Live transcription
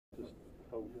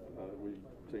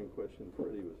Same question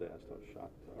Freddie was asked. How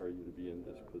shocked are you to be in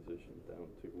this position, down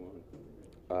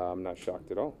 2-1? I'm not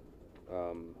shocked at all.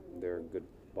 They're a good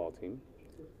ball team.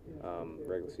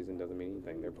 Regular season doesn't mean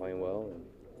anything. They're playing well,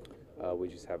 and we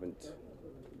just haven't.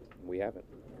 We haven't.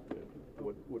 Yeah.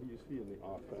 What do you see in the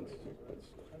offense?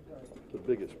 That's the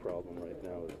biggest problem right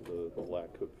now is the lack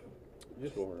of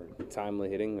scoring. Timely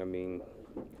hitting. I mean,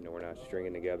 we're not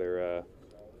stringing together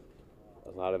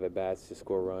a lot of at-bats to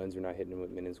score runs. We're not hitting them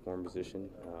with men in scoring position,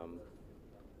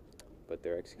 but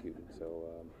they're executing. So,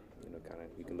 kind of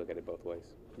you can look at it both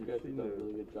ways. You guys have done a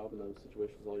really good job in those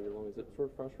situations all year long. Is it sort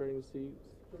of frustrating to see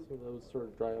some of those sort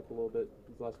of dry up a little bit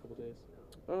these last couple of days?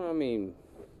 I mean,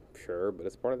 sure, but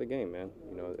it's part of the game, man.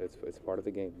 It's part of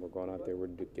the game. We're going out there, we're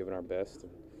giving our best,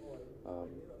 and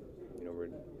we're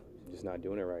just not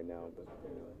doing it right now. But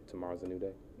tomorrow's a new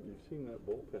day. You've seen that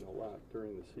bullpen a lot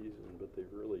during the season, but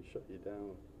they've really shut you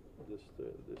down this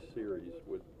series.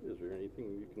 Is there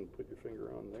anything you can put your finger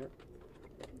on there?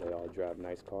 They all drive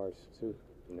nice cars too.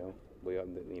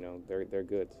 They're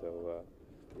good. So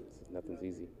nothing's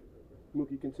easy.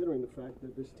 Mookie, considering the fact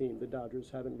that this team, the Dodgers,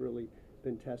 haven't really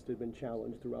been tested, been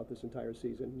challenged throughout this entire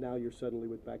season, now you're suddenly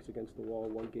with backs against the wall,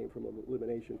 one game from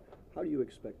elimination. How do you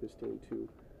expect this team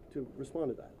to respond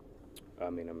to that? I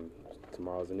mean,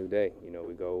 tomorrow's a new day.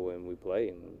 We go and we play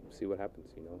and see what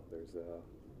happens. There's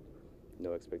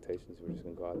no expectations. We're just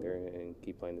going to go out there and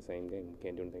keep playing the same game. We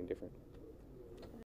can't do anything different.